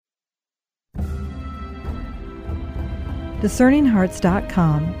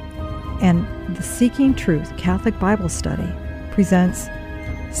DiscerningHearts.com and the Seeking Truth Catholic Bible Study presents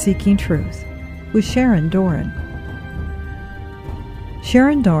Seeking Truth with Sharon Doran.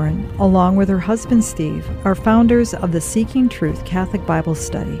 Sharon Doran, along with her husband Steve, are founders of the Seeking Truth Catholic Bible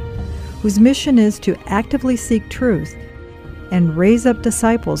Study, whose mission is to actively seek truth and raise up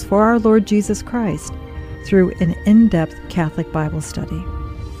disciples for our Lord Jesus Christ through an in-depth Catholic Bible study.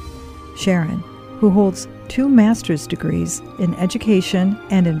 Sharon, who holds 2 master's degrees in education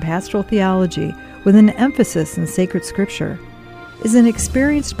and in pastoral theology with an emphasis in sacred scripture, is an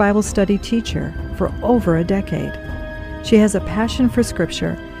experienced Bible study teacher for over a decade. She has a passion for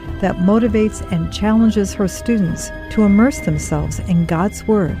scripture that motivates and challenges her students to immerse themselves in God's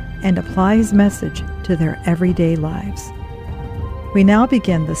Word and apply His message to their everyday lives. We now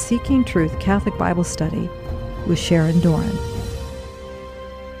begin the Seeking Truth Catholic Bible Study with Sharon Doran.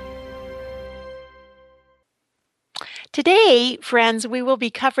 Today, friends, we will be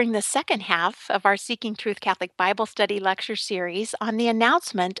covering the second half of our Seeking Truth Catholic Bible Study lecture series on the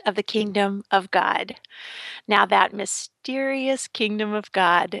announcement of the Kingdom of God. Now, that mysterious Kingdom of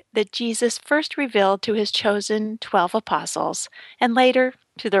God that Jesus first revealed to His chosen 12 apostles and later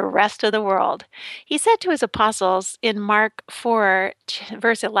to the rest of the world. He said to His apostles in Mark 4,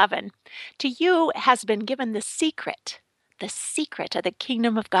 verse 11, "To you has been given the secret of the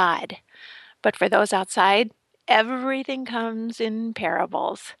Kingdom of God. But for those outside, everything comes in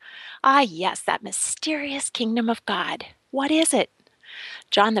parables." Ah, yes, that mysterious Kingdom of God. What is it?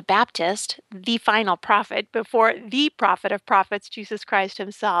 John the Baptist, the final prophet before the prophet of prophets, Jesus Christ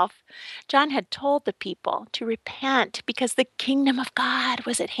Himself, John had told the people to repent because the kingdom of God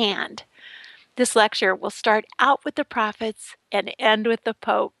was at hand. This lecture will start out with the prophets and end with the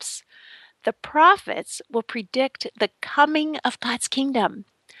popes. The prophets will predict the coming of God's kingdom.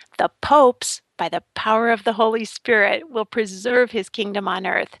 The popes, by the power of the Holy Spirit, will preserve His kingdom on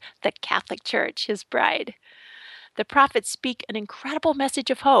earth, the Catholic Church, His bride. The prophets speak an incredible message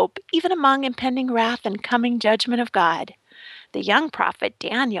of hope, even among impending wrath and coming judgment of God. The young prophet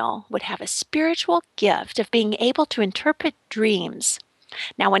Daniel would have a spiritual gift of being able to interpret dreams.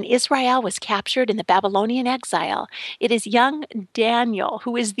 Now, when Israel was captured in the Babylonian exile, it is young Daniel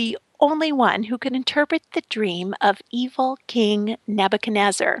who is the only one who can interpret the dream of evil King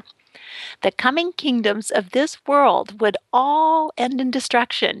Nebuchadnezzar. The coming kingdoms of this world would all end in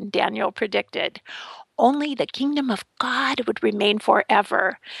destruction, Daniel predicted. Only the kingdom of God would remain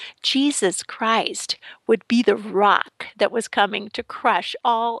forever. Jesus Christ would be the rock that was coming to crush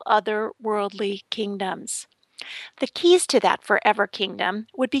all other worldly kingdoms. The keys to that forever kingdom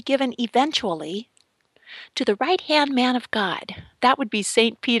would be given eventually to the right-hand man of God. That would be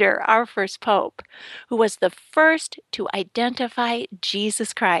St. Peter, our first pope, who was the first to identify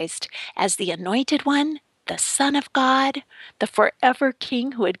Jesus Christ as the Anointed One, the Son of God, the forever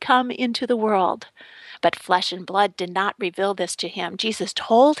King who had come into the world. But flesh and blood did not reveal this to him. Jesus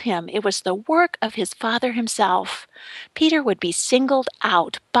told him it was the work of his Father Himself. Peter would be singled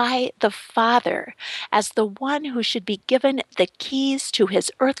out by the Father as the one who should be given the keys to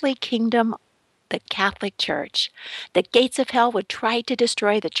His earthly kingdom, the Catholic Church. The gates of hell would try to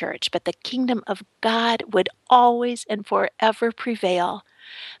destroy the Church, but the kingdom of God would always and forever prevail.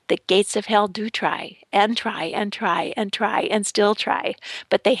 The gates of hell do try and try and try and try and still try,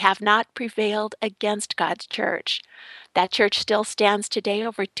 but they have not prevailed against God's church. That church still stands today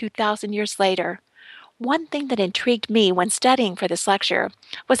over 2,000 years later. One thing that intrigued me when studying for this lecture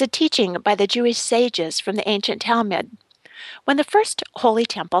was a teaching by the Jewish sages from the ancient Talmud. When the first holy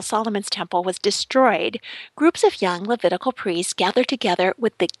temple, Solomon's temple, was destroyed, groups of young Levitical priests gathered together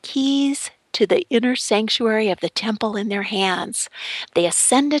with the keys to the inner sanctuary of the temple in their hands. They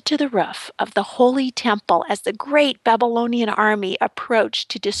ascended to the roof of the holy temple as the great Babylonian army approached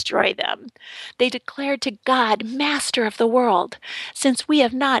to destroy them. They declared to God, Master of the world, "Since we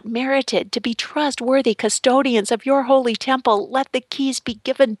have not merited to be trustworthy custodians of your holy temple, let the keys be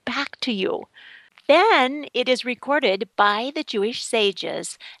given back to you." Then it is recorded by the Jewish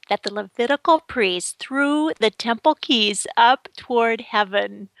sages that the Levitical priests threw the temple keys up toward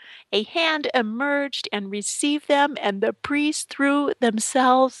heaven. A hand emerged and received them, and the priests threw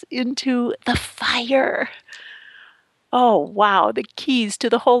themselves into the fire. Oh, wow, the keys to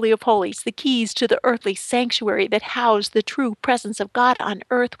the Holy of Holies, the keys to the earthly sanctuary that housed the true presence of God on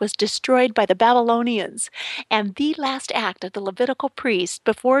earth was destroyed by the Babylonians. And the last act of the Levitical priests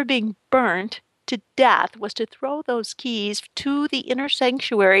before being burnt to death was to throw those keys to the inner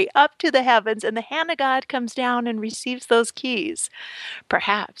sanctuary up to the heavens, and the hand of God comes down and receives those keys.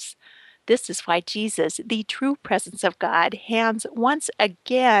 Perhaps This is why Jesus, the true presence of God, hands once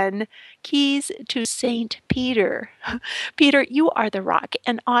again keys to Saint Peter. Peter, you are the rock,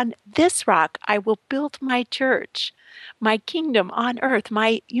 and on this rock I will build my church, my kingdom on earth,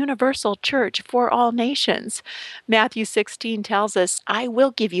 my universal church for all nations. Matthew 16 tells us, I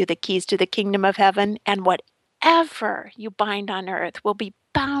will give you the keys to the kingdom of heaven, and whatever you bind on earth will be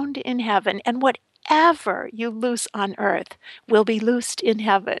bound in heaven, and whatever you loose on earth will be loosed in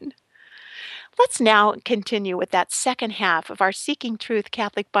heaven. Let's now continue with that second half of our Seeking Truth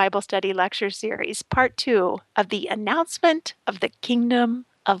Catholic Bible Study Lecture Series, Part 2 of the Announcement of the Kingdom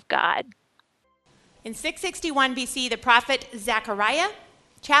of God. In 661 BC, the prophet Zechariah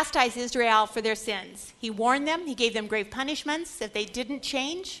chastised Israel for their sins. He warned them, he gave them grave punishments. If they didn't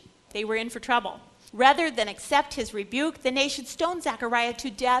change, they were in for trouble. Rather than accept his rebuke, the nation stoned Zechariah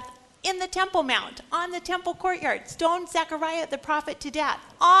to death in the Temple Mount, on the temple courtyard. Stoned Zechariah the prophet to death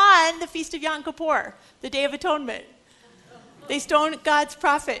on the Feast of Yom Kippur, the Day of Atonement. They stoned God's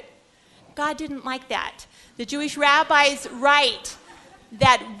prophet. God didn't like that. The Jewish rabbis write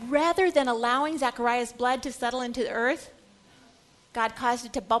that rather than allowing Zechariah's blood to settle into the earth, God caused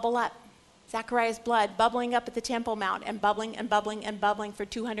it to bubble up. Zechariah's blood bubbling up at the Temple Mount and bubbling and bubbling and bubbling for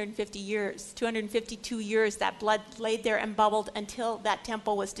 250 years. 252 years that blood laid there and bubbled until that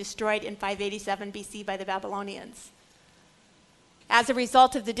temple was destroyed in 587 BC by the Babylonians. As a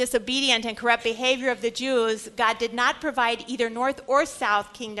result of the disobedient and corrupt behavior of the Jews, God did not provide either north or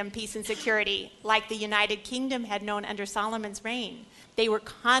south kingdom peace and security like the United Kingdom had known under Solomon's reign. They were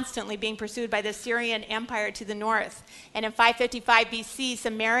constantly being pursued by the Syrian Empire to the north. And in 555 BC,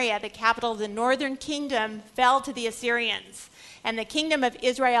 Samaria, the capital of the northern kingdom, fell to the Assyrians. And the kingdom of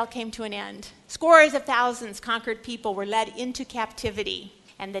Israel came to an end. Scores of thousands conquered people were led into captivity,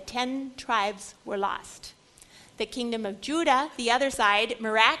 and the 10 tribes were lost. The kingdom of Judah, the other side,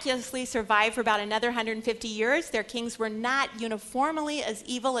 miraculously survived for about another 150 years. Their kings were not uniformly as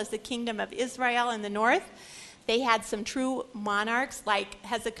evil as the kingdom of Israel in the north. They had some true monarchs like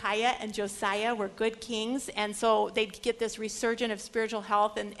Hezekiah and Josiah were good kings, and so they'd get this resurgence of spiritual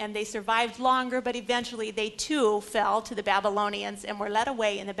health, and they survived longer, but eventually they too fell to the Babylonians and were led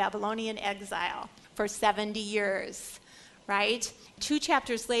away in the Babylonian exile for 70 years, right? 2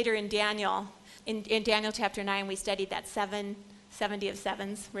 chapters later in Daniel chapter 9, we studied that 70 of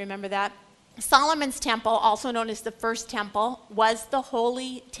sevens, remember that? Solomon's temple, also known as the first temple, was the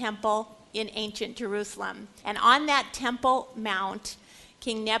holy temple in ancient Jerusalem. And on that Temple Mount,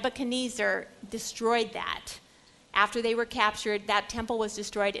 King Nebuchadnezzar destroyed that. After they were captured, that temple was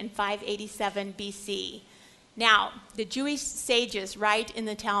destroyed in 587 BC. Now, the Jewish sages write in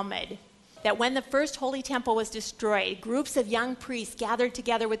the Talmud that when the first holy temple was destroyed, groups of young priests gathered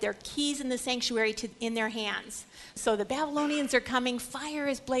together with their keys in the sanctuary in their hands. So the Babylonians are coming, fire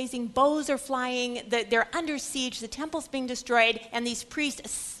is blazing, bows are flying, they're under siege, the temple's being destroyed, and these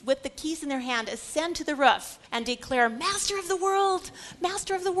priests with the keys in their hand ascend to the roof and declare, Master of the world,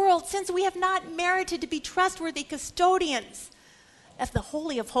 since we have not merited to be trustworthy custodians of the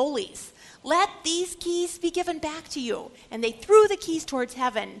Holy of Holies, let these keys be given back to you. And they threw the keys towards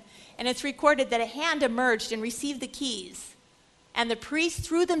heaven. And it's recorded that a hand emerged and received the keys. And the priests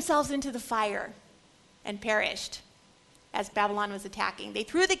threw themselves into the fire and perished as Babylon was attacking. They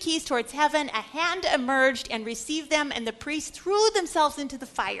threw the keys towards heaven. A hand emerged and received them. And the priests threw themselves into the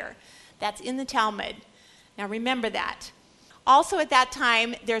fire. That's in the Talmud. Now remember that. Also at that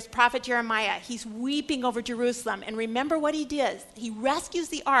time, there's prophet Jeremiah. He's weeping over Jerusalem. And remember what he did. He rescues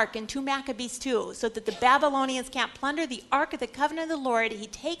the ark in 2 Maccabees 2 so that the Babylonians can't plunder the ark of the covenant of the Lord. He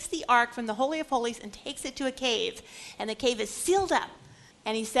takes the ark from the Holy of Holies and takes it to a cave. And the cave is sealed up.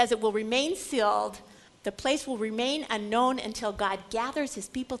 And he says it will remain sealed. The place will remain unknown until God gathers his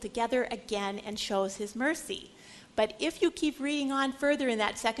people together again and shows his mercy. But if you keep reading on further in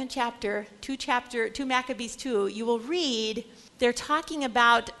that second chapter, 2 Maccabees 2, you will read they're talking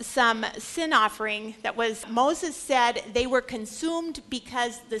about some sin offering that was, Moses said they were consumed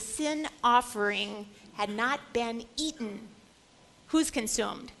because the sin offering had not been eaten. Who's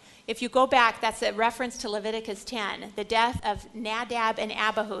consumed? If you go back, that's a reference to Leviticus 10, the death of Nadab and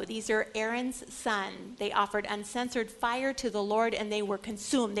Abihu. These are Aaron's son. They offered uncensored fire to the Lord and they were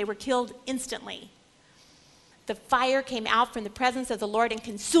consumed. They were killed instantly. The fire came out from the presence of the Lord and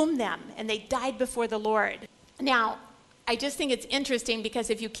consumed them, and they died before the Lord. Now, I just think it's interesting because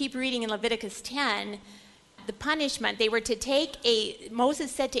if you keep reading in Leviticus 10, the punishment, they were to take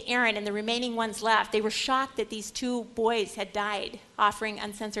Moses said to Aaron and the remaining ones left, they were shocked that these 2 boys had died offering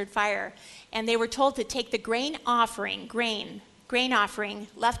uncensored fire. And they were told to take the grain offering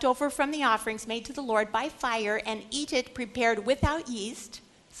left over from the offerings made to the Lord by fire and eat it prepared without yeast,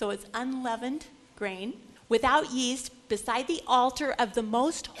 So it's unleavened grain, without yeast, beside the altar of the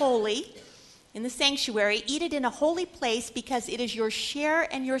most holy in the sanctuary. Eat it in a holy place, because it is your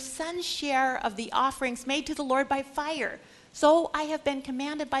share and your son's share of the offerings made to the Lord by fire. So I have been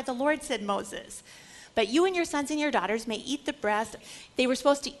commanded by the Lord, said Moses. But you and your sons and your daughters may eat the breast. They were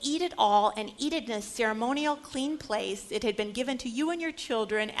supposed to eat it all and eat it in a ceremonial, clean place. It had been given to you and your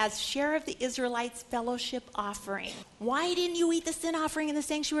children as share of the Israelites' fellowship offering. Why didn't you eat the sin offering in the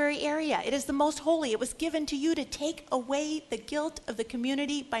sanctuary area? It is the most holy. It was given to you to take away the guilt of the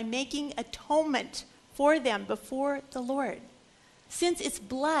community by making atonement for them before the Lord. Since its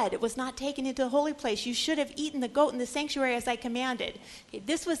blood was not taken into the holy place, you should have eaten the goat in the sanctuary as I commanded. Okay,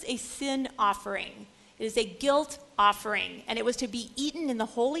 this was a sin offering. It is a guilt offering, and it was to be eaten in the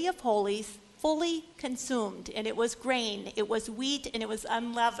Holy of Holies, fully consumed. And it was grain, it was wheat, and it was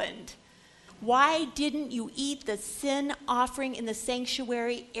unleavened. Why didn't you eat the sin offering in the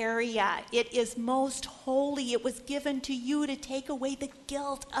sanctuary area? It is most holy. It was given to you to take away the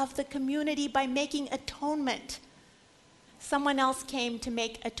guilt of the community by making atonement. Someone else came to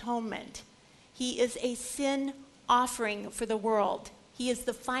make atonement. He is a sin offering for the world. He is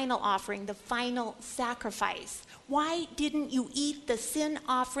the final offering, the final sacrifice. Why didn't you eat the sin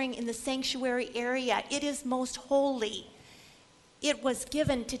offering in the sanctuary area? It is most holy. It was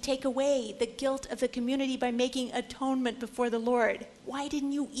given to take away the guilt of the community by making atonement before the Lord. Why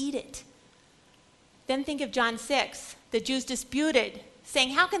didn't you eat it? Then think of John 6. The Jews disputed,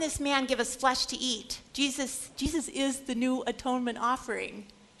 saying, how can this man give us flesh to eat? Jesus is the new atonement offering.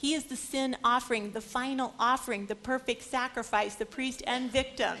 He is the sin offering, the final offering, the perfect sacrifice, the priest and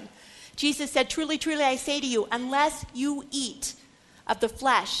victim. Jesus said, truly, truly, I say to you, unless you eat of the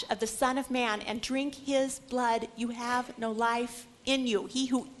flesh of the Son of Man and drink his blood, you have no life in you. He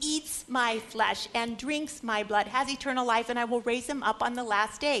who eats my flesh and drinks my blood has eternal life, and I will raise him up on the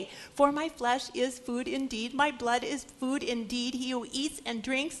last day. For my flesh is food indeed, my blood is food indeed. He who eats and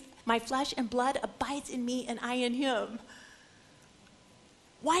drinks my flesh and blood abides in me, and I in him.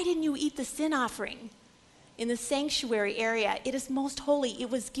 Why didn't you eat the sin offering in the sanctuary area? It is most holy. It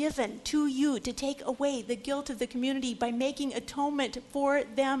was given to you to take away the guilt of the community by making atonement for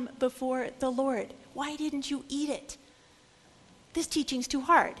them before the Lord. Why didn't you eat it? This teaching's too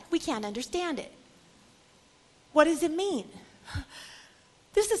hard. We can't understand it. What does it mean?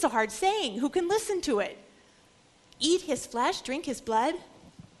 This is a hard saying. Who can listen to it? Eat his flesh, drink his blood?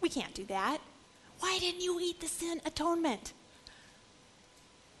 We can't do that. Why didn't you eat the sin atonement?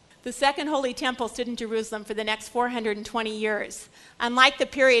 The second holy temple stood in Jerusalem for the next 420 years. Unlike the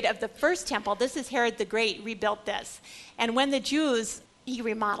period of the first temple, this is Herod the Great rebuilt this. And when the Jews, he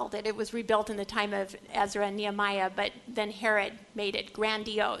remodeled it. It was rebuilt in the time of Ezra and Nehemiah, but then Herod made it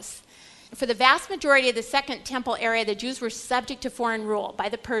grandiose. For the vast majority of the second temple area, the Jews were subject to foreign rule by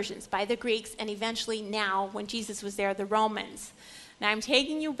the Persians, by the Greeks, and eventually now, when Jesus was there, the Romans. Now I'm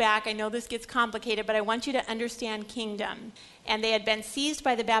taking you back. I know this gets complicated, but I want you to understand kingdom. And they had been seized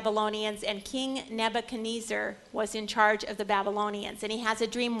by the Babylonians, and King Nebuchadnezzar was in charge of the Babylonians. And he has a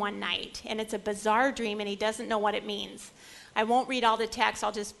dream one night, and it's a bizarre dream, and he doesn't know what it means. I won't read all the text.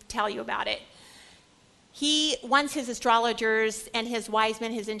 I'll just tell you about it. He wants his astrologers and his wise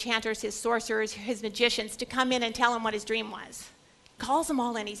men, his enchanters, his sorcerers, his magicians to come in and tell him what his dream was. Calls them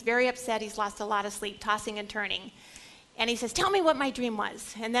all in. He's very upset. He's lost a lot of sleep, tossing and turning. And he says, tell me what my dream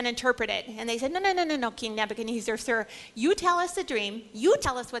was, and then interpret it. And they said, no, King Nebuchadnezzar, sir. You tell us the dream, you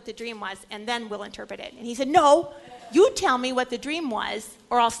tell us what the dream was, and then we'll interpret it. And he said, no, you tell me what the dream was,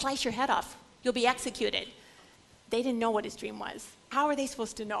 or I'll slice your head off. You'll be executed. They didn't know what his dream was. How are they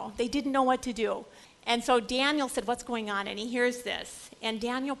supposed to know? They didn't know what to do. And so Daniel said, what's going on? And he hears this. And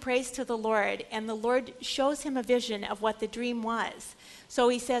Daniel prays to the Lord, and the Lord shows him a vision of what the dream was. So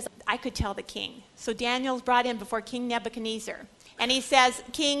he says, I could tell the king. So Daniel's brought in before King Nebuchadnezzar. And he says,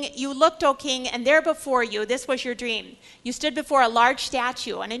 King, you looked, O king, and there before you, this was your dream. You stood before a large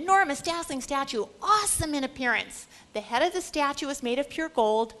statue, an enormous, dazzling statue, awesome in appearance. The head of the statue was made of pure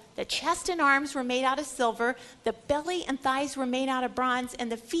gold. The chest and arms were made out of silver. The belly and thighs were made out of bronze,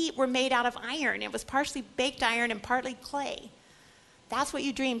 and the feet were made out of iron. It was partially baked iron and partly clay. That's what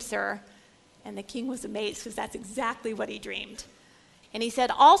you dreamed, sir. And the king was amazed, because that's exactly what he dreamed. And he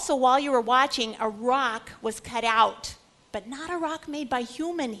said, also, while you were watching, a rock was cut out, but not a rock made by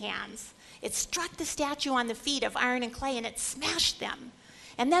human hands. It struck the statue on the feet of iron and clay, and it smashed them.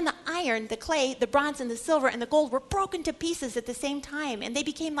 And then the iron, the clay, the bronze, and the silver, and the gold were broken to pieces at the same time, and they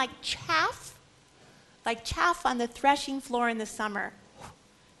became like chaff on the threshing floor in the summer.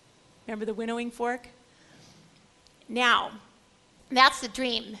 Remember the winnowing fork? Now, that's the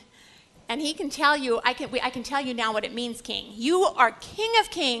dream. And he can tell you, I can tell you now what it means, king. You are King of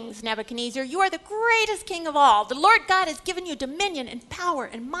kings, Nebuchadnezzar. You are the greatest king of all. The Lord God has given you dominion and power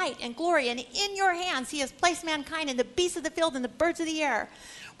and might and glory, and in your hands he has placed mankind and the beasts of the field and the birds of the air.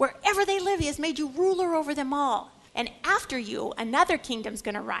 Wherever they live, he has made you ruler over them all. And after you, another kingdom's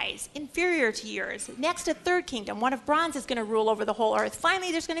going to rise, inferior to yours. Next, a third kingdom, one of bronze, is going to rule over the whole earth.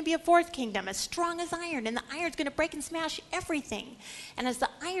 Finally, there's going to be a fourth kingdom, as strong as iron, and the iron's going to break and smash everything. And as the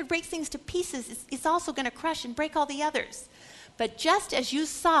iron breaks things to pieces, it's also going to crush and break all the others. But just as you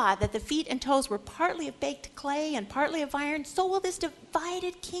saw that the feet and toes were partly of baked clay and partly of iron, so will this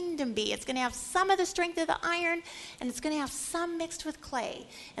divided kingdom be. It's going to have some of the strength of the iron, and it's going to have some mixed with clay.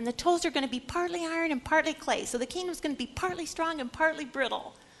 And the toes are going to be partly iron and partly clay. So the kingdom's going to be partly strong and partly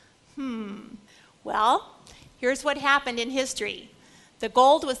brittle. Well, here's what happened in history. The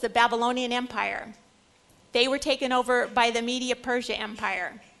gold was the Babylonian Empire. They were taken over by the Media-Persia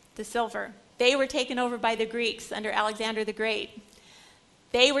Empire, the silver. They were taken over by the Greeks under Alexander the Great.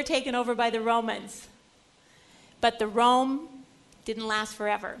 They were taken over by the Romans. But the Rome didn't last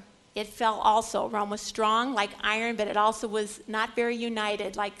forever. It fell also. Rome was strong like iron, but it also was not very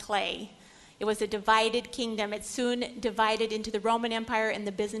united like clay. It was a divided kingdom. It soon divided into the Roman Empire and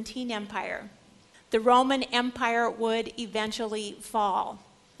the Byzantine Empire. The Roman Empire would eventually fall.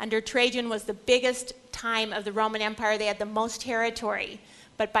 Under Trajan was the biggest time of the Roman Empire. They had the most territory.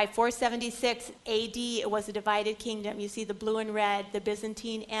 But by 476 AD, it was a divided kingdom. You see the blue and red, the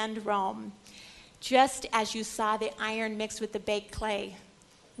Byzantine and Rome. Just as you saw the iron mixed with the baked clay,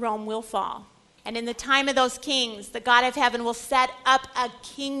 Rome will fall. And in the time of those kings, the God of heaven will set up a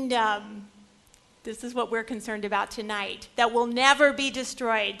kingdom. This is what we're concerned about tonight. That will never be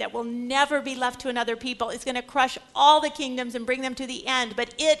destroyed, that will never be left to another people. It's going to crush all the kingdoms and bring them to the end,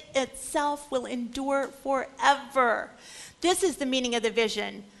 but it itself will endure forever. This is the meaning of the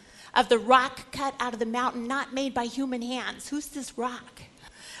vision of the rock cut out of the mountain, not made by human hands. Who's this rock?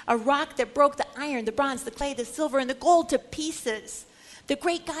 A rock that broke the iron, the bronze, the clay, the silver, and the gold to pieces. The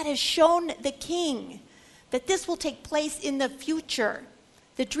great God has shown the king that this will take place in the future.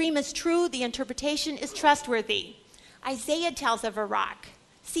 The dream is true, the interpretation is trustworthy. Isaiah tells of a rock.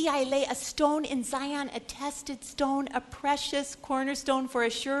 See, I lay a stone in Zion, a tested stone, a precious cornerstone for a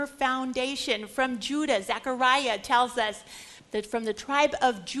sure foundation. From Judah, Zechariah tells us that from the tribe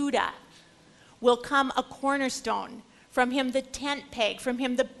of Judah will come a cornerstone. From him the tent peg, from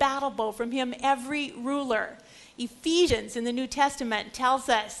him the battle bow, from him every ruler. Ephesians in the New Testament tells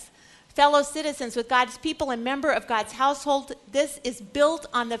us, fellow citizens with God's people and member of God's household, this is built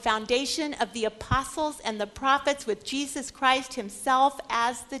on the foundation of the apostles and the prophets with Jesus Christ himself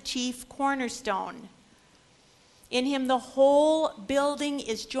as the chief cornerstone. In him the whole building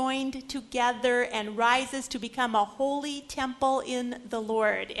is joined together and rises to become a holy temple in the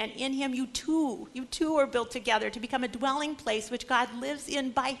Lord. And in him you too are built together to become a dwelling place which God lives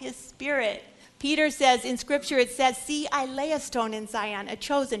in by his Spirit. Peter says in Scripture, it says, see, I lay a stone in Zion, a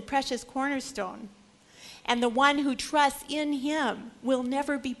chosen, precious cornerstone. And the one who trusts in him will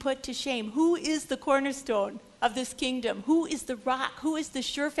never be put to shame. Who is the cornerstone of this kingdom? Who is the rock? Who is the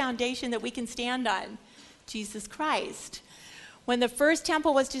sure foundation that we can stand on? Jesus Christ. When the first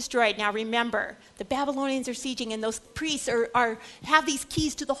temple was destroyed, now remember, the Babylonians are sieging, and those priests have these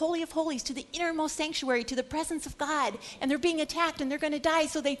keys to the Holy of Holies, to the innermost sanctuary, to the presence of God, and they're being attacked, and they're going to die,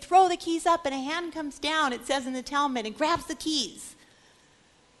 so they throw the keys up, and a hand comes down, it says in the Talmud, and grabs the keys.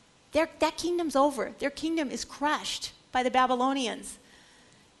 That kingdom's over. Their kingdom is crushed by the Babylonians.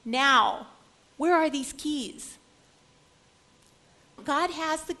 Now, where are these keys? God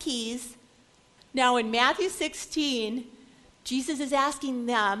has the keys. Now, in Matthew 16, Jesus is asking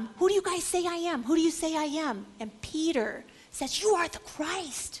them, who do you guys say I am? Who do you say I am? And Peter says, you are the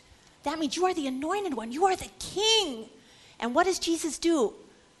Christ. That means you are the anointed one. You are the king. And what does Jesus do?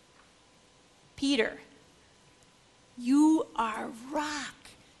 Peter, you are rock.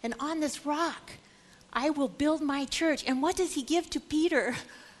 And on this rock, I will build my church. And what does he give to Peter?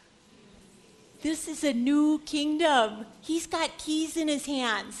 This is a new kingdom. He's got keys in his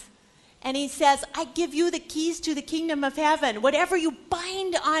hands. And he says, I give you the keys to the kingdom of heaven. Whatever you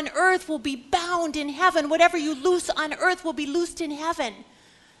bind on earth will be bound in heaven. Whatever you loose on earth will be loosed in heaven.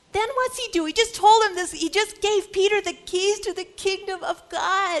 Then what's he do? He just told him this. He just gave Peter the keys to the kingdom of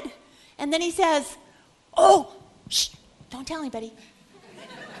God. And then he says, oh, shh, don't tell anybody.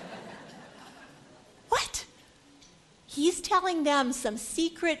 What? He's telling them some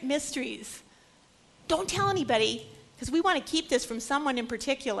secret mysteries. Don't tell anybody. Because we want to keep this from someone in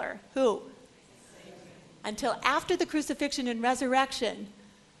particular. Who? Until after the crucifixion and resurrection,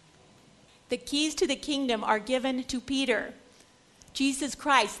 the keys to the kingdom are given to Peter. Jesus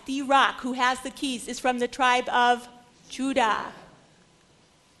Christ, the rock who has the keys, is from the tribe of Judah.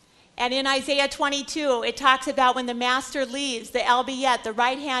 And in Isaiah 22, it talks about when the master leaves, the Elbiyet, the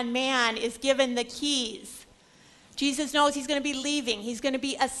right-hand man, is given the keys. Jesus knows he's going to be leaving. He's going to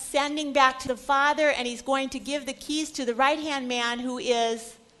be ascending back to the Father, and he's going to give the keys to the right-hand man, who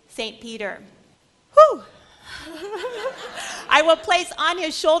is St. Peter. Whew! I will place on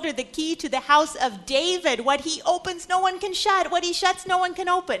his shoulder the key to the house of David. What he opens, no one can shut. What he shuts, no one can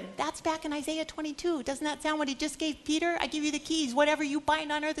open. That's back in Isaiah 22. Doesn't that sound what he just gave Peter? I give you the keys. Whatever you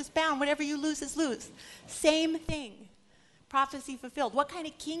bind on earth is bound. Whatever you loose is loose. Same thing. Prophecy fulfilled. What kind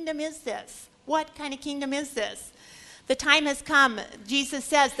of kingdom is this? What kind of kingdom is this? The time has come. Jesus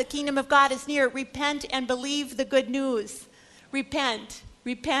says the kingdom of God is near. Repent and believe the good news. Repent.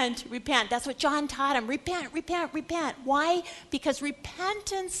 Repent, repent. That's what John taught him. Repent, repent, repent. Why? Because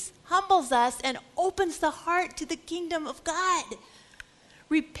repentance humbles us and opens the heart to the kingdom of God.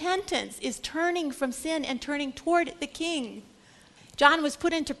 Repentance is turning from sin and turning toward the King. John was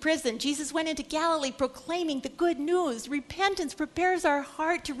put into prison. Jesus went into Galilee proclaiming the good news. Repentance prepares our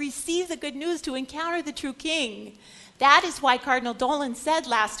heart to receive the good news, to encounter the true King. That is why Cardinal Dolan said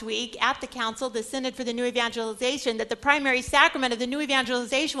last week at the council, the Synod for the New Evangelization, that the primary sacrament of the new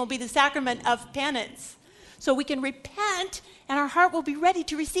evangelization will be the sacrament of penance. So we can repent and our heart will be ready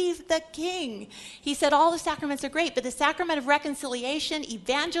to receive the King. He said all the sacraments are great, but the sacrament of reconciliation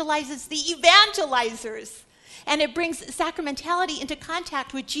evangelizes the evangelizers. And it brings sacramentality into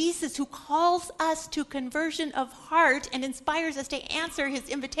contact with Jesus, who calls us to conversion of heart and inspires us to answer his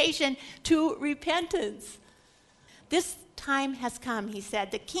invitation to repentance. This time has come, he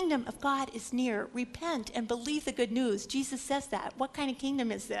said. The kingdom of God is near. Repent and believe the good news. Jesus says that. What kind of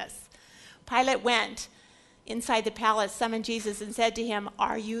kingdom is this? Pilate went inside the palace, summoned Jesus, and said to him,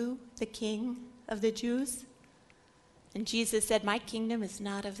 "Are you the king of the Jews?" And Jesus said, "My kingdom is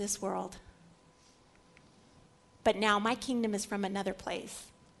not of this world. But now my kingdom is from another place."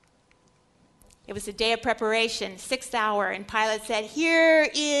 It was a day of preparation, 6th hour, and Pilate said,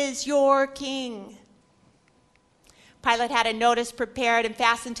 "Here is your king." Pilate had a notice prepared and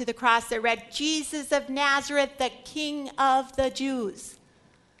fastened to the cross that read, "Jesus of Nazareth, the King of the Jews."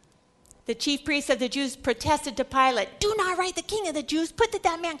 The chief priests of the Jews protested to Pilate, "Do not write the King of the Jews. Put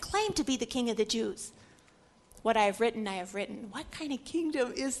that man claimed to be the King of the Jews." "What I have written, I have written." What kind of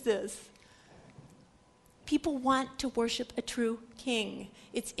kingdom is this? People want to worship a true king.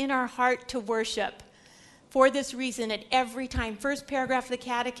 It's in our heart to worship. For this reason, at every time, first paragraph of the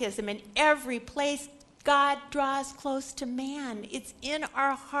Catechism, in every place, God draws close to man. It's in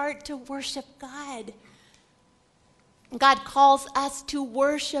our heart to worship God. God calls us to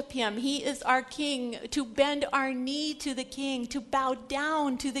worship him. He is our king, to bend our knee to the king, to bow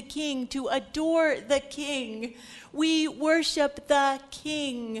down to the king, to adore the king. We worship the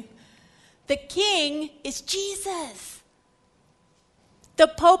king. The king is Jesus. The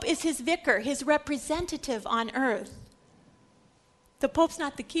Pope is his vicar, his representative on earth. The Pope's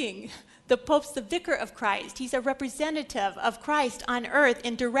not the king. The Pope's the vicar of Christ. He's a representative of Christ on earth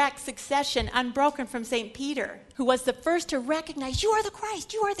in direct succession, unbroken from St. Peter, who was the first to recognize, "You are the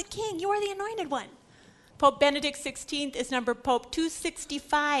Christ, you are the King, you are the Anointed One." Pope Benedict XVI is number Pope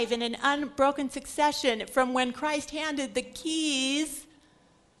 265 in an unbroken succession from when Christ handed the keys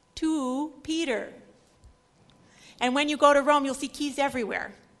to Peter. And when you go to Rome, you'll see keys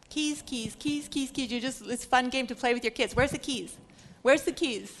everywhere. Keys, keys, keys, keys, keys. It's a fun game to play with your kids. Where's the keys? Where's the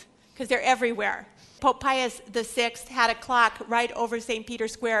keys? Because they're everywhere. Pope Pius VI had a clock right over St.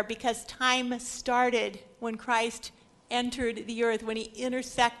 Peter's Square because time started when Christ entered the earth, when he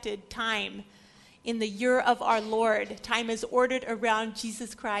intersected time in the year of our Lord. Time is ordered around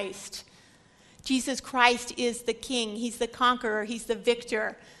Jesus Christ. Jesus Christ is the King. He's the conqueror. He's the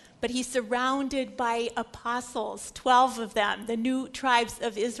victor. But he's surrounded by apostles, 12 of them, the new tribes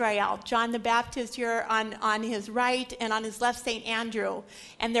of Israel. John the Baptist here on his right, and on his left, St. Andrew.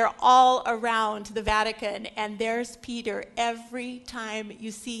 And they're all around the Vatican. And there's Peter every time you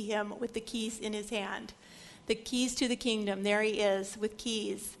see him with the keys in his hand. The keys to the kingdom. There he is with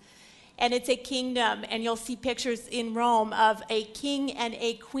keys. And it's a kingdom, and you'll see pictures in Rome of a king and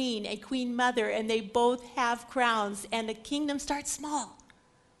a queen mother, and they both have crowns. And the kingdom starts small,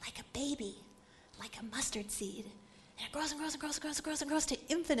 like a baby, like a mustard seed. And it grows and grows and grows and grows and grows and grows to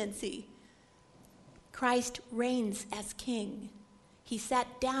infinity. Christ reigns as king. He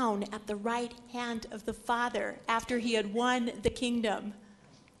sat down at the right hand of the Father after he had won the kingdom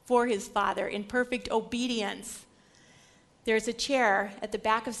for his Father in perfect obedience. There's a chair at the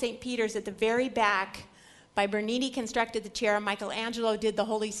back of St. Peter's, at the very back, By Bernini constructed the chair. Michelangelo did the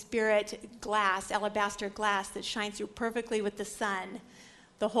Holy Spirit glass, alabaster glass that shines through perfectly with the sun.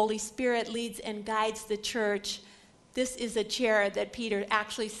 The Holy Spirit leads and guides the church. This is a chair that Peter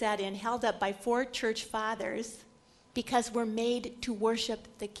actually sat in, held up by 4 church fathers, because we're made to worship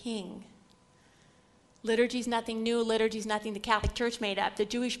the King. Liturgy is nothing new. Liturgy is nothing the Catholic Church made up. The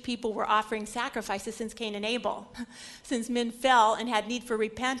Jewish people were offering sacrifices since Cain and Abel. Since men fell and had need for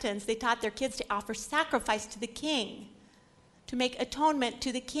repentance, they taught their kids to offer sacrifice to the King, to make atonement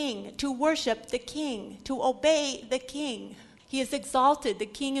to the King, to worship the King, to obey the King. He is exalted. The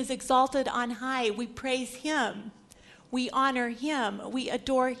King is exalted on high. We praise him. We honor him. We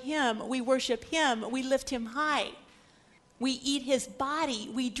adore him. We worship him. We lift him high. We eat his body,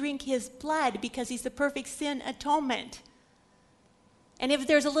 we drink his blood because he's the perfect sin atonement. And if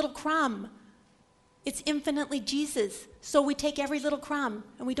there's a little crumb, it's infinitely Jesus. So we take every little crumb,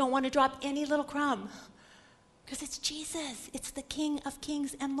 and we don't want to drop any little crumb because it's Jesus. It's the King of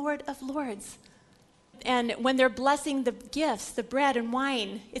Kings and Lord of Lords. And when they're blessing the gifts, the bread and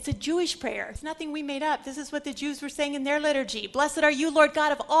wine, it's a Jewish prayer. It's nothing we made up. This is what the Jews were saying in their liturgy. Blessed are you, Lord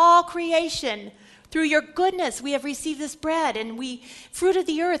God of all creation. Through your goodness, we have received this bread, and fruit of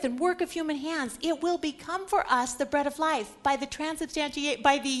the earth and work of human hands. It will become for us the bread of life by the transubstantiation,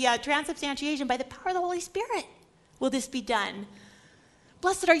 by the power of the Holy Spirit. Will this be done?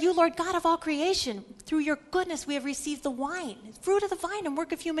 Blessed are you, Lord God of all creation. Through your goodness, we have received the wine, fruit of the vine and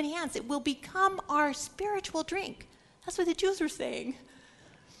work of human hands. It will become our spiritual drink. That's what the Jews were saying.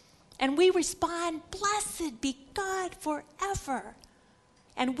 And we respond, blessed be God forever.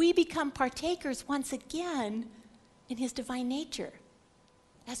 And we become partakers once again in his divine nature.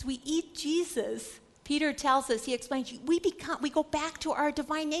 As we eat Jesus, Peter tells us, he explains, we go back to our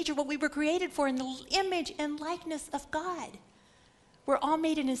divine nature, what we were created for in the image and likeness of God. We're all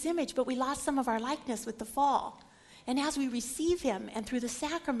made in his image, but we lost some of our likeness with the fall. And as we receive him and through the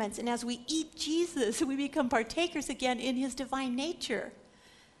sacraments, and as we eat Jesus, we become partakers again in his divine nature.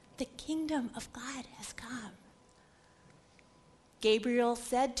 The kingdom of God has come. Gabriel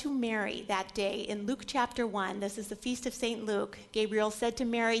said to Mary that day in Luke chapter 1, this is the feast of St. Luke, Gabriel said to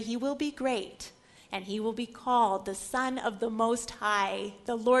Mary, he will be great, and he will be called the Son of the Most High.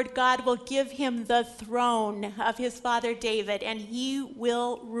 The Lord God will give him the throne of his father David, and he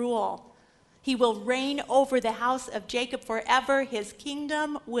will rule. He will reign over the house of Jacob forever. His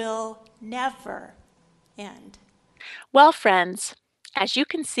kingdom will never end. Well, friends, as you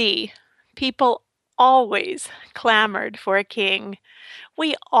can see, people always clamored for a king.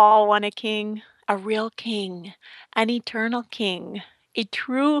 We all want a king, a real king, an eternal king, a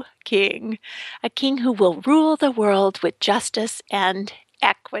true king, a king who will rule the world with justice and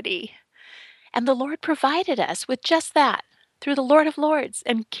equity. And the Lord provided us with just that through the Lord of Lords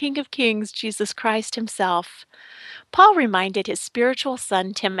and King of Kings, Jesus Christ himself. Paul reminded his spiritual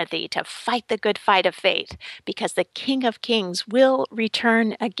son Timothy to fight the good fight of faith because the King of Kings will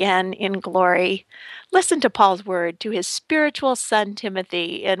return again in glory. Listen to Paul's word to his spiritual son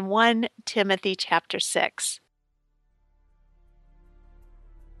Timothy in 1 Timothy chapter 6.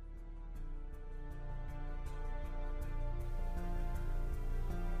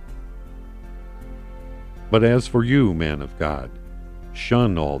 But as for you, man of God,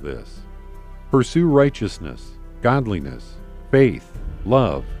 shun all this. Pursue righteousness, godliness, faith,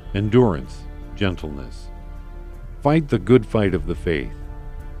 love, endurance, gentleness. Fight the good fight of the faith.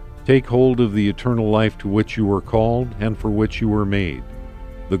 Take hold of the eternal life to which you were called and for which you were made,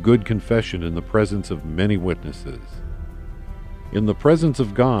 the good confession in the presence of many witnesses. In the presence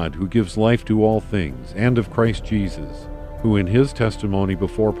of God, who gives life to all things, and of Christ Jesus, who in his testimony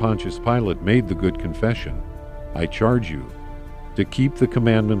before Pontius Pilate made the good confession, I charge you to keep the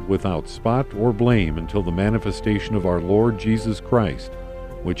commandment without spot or blame until the manifestation of our Lord Jesus Christ,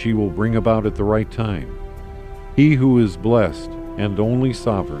 which he will bring about at the right time. He who is blessed and only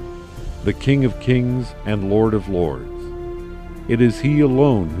sovereign, the King of kings and Lord of lords. It is he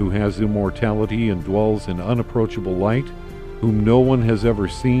alone who has immortality and dwells in unapproachable light, whom no one has ever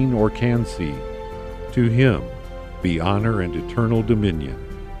seen or can see. To him be honor and eternal dominion.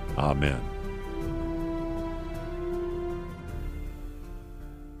 Amen.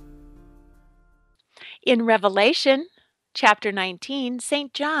 In Revelation chapter 19,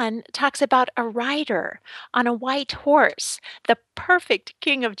 St. John talks about a rider on a white horse, the perfect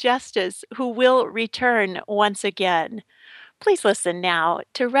King of Justice who will return once again. Please listen now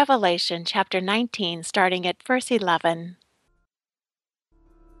to Revelation chapter 19, starting at verse 11.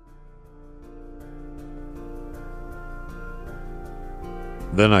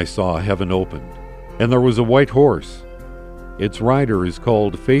 Then I saw heaven opened, and there was a white horse. Its rider is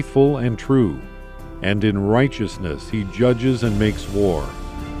called Faithful and True. and in righteousness he judges and makes war.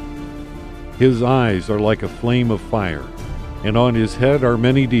 His eyes are like a flame of fire, and on his head are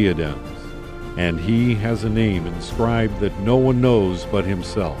many diadems, and he has a name inscribed that no one knows but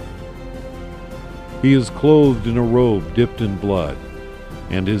himself. He is clothed in a robe dipped in blood,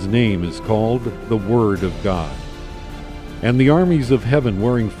 and his name is called the Word of God. And the armies of heaven,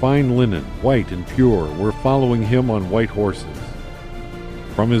 wearing fine linen, white and pure, were following him on white horses.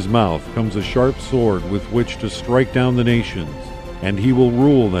 From his mouth comes a sharp sword with which to strike down the nations, and he will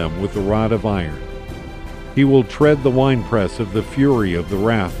rule them with a rod of iron. He will tread the winepress of the fury of the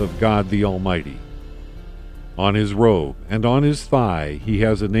wrath of God the Almighty. On his robe and on his thigh he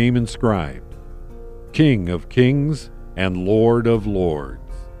has a name inscribed, King of Kings and Lord of Lords.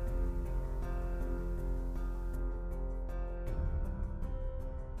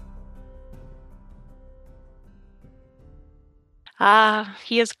 Ah,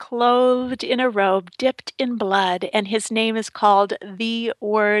 he is clothed in a robe dipped in blood, and his name is called the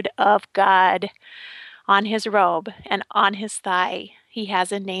Word of God. On his robe and on his thigh, he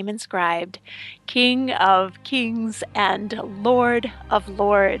has a name inscribed, King of Kings and Lord of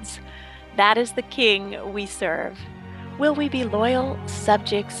Lords. That is the King we serve. Will we be loyal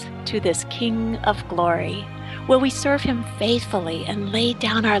subjects to this King of glory? Will we serve him faithfully and lay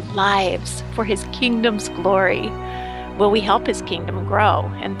down our lives for his kingdom's glory? Will we help his kingdom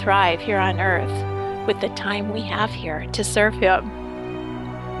grow and thrive here on earth with the time we have here to serve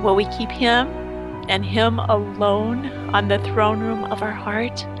him? Will we keep him and him alone on the throne room of our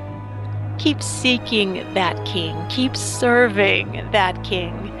heart? Keep seeking that King. Keep serving that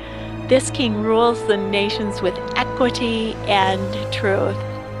King. This King rules the nations with equity and truth.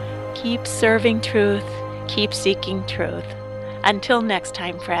 Keep serving truth. Keep seeking truth. Until next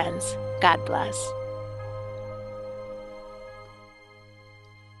time, friends, God bless.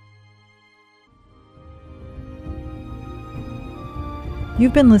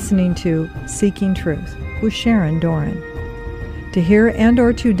 You've been listening to Seeking Truth with Sharon, Doran. To hear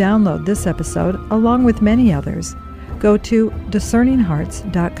and/or to download this episode, along with many others, go to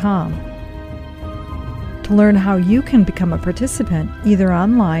discerninghearts.com. To learn how you can become a participant, either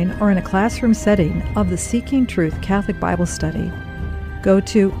online or in a classroom setting, of the Seeking Truth Catholic Bible Study, go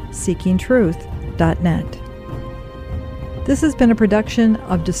to seekingtruth.net. This has been a production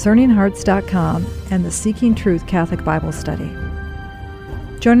of discerninghearts.com and the Seeking Truth Catholic Bible Study.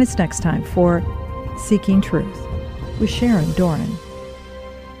 Join us next time for Seeking Truth with Sharon, Doran.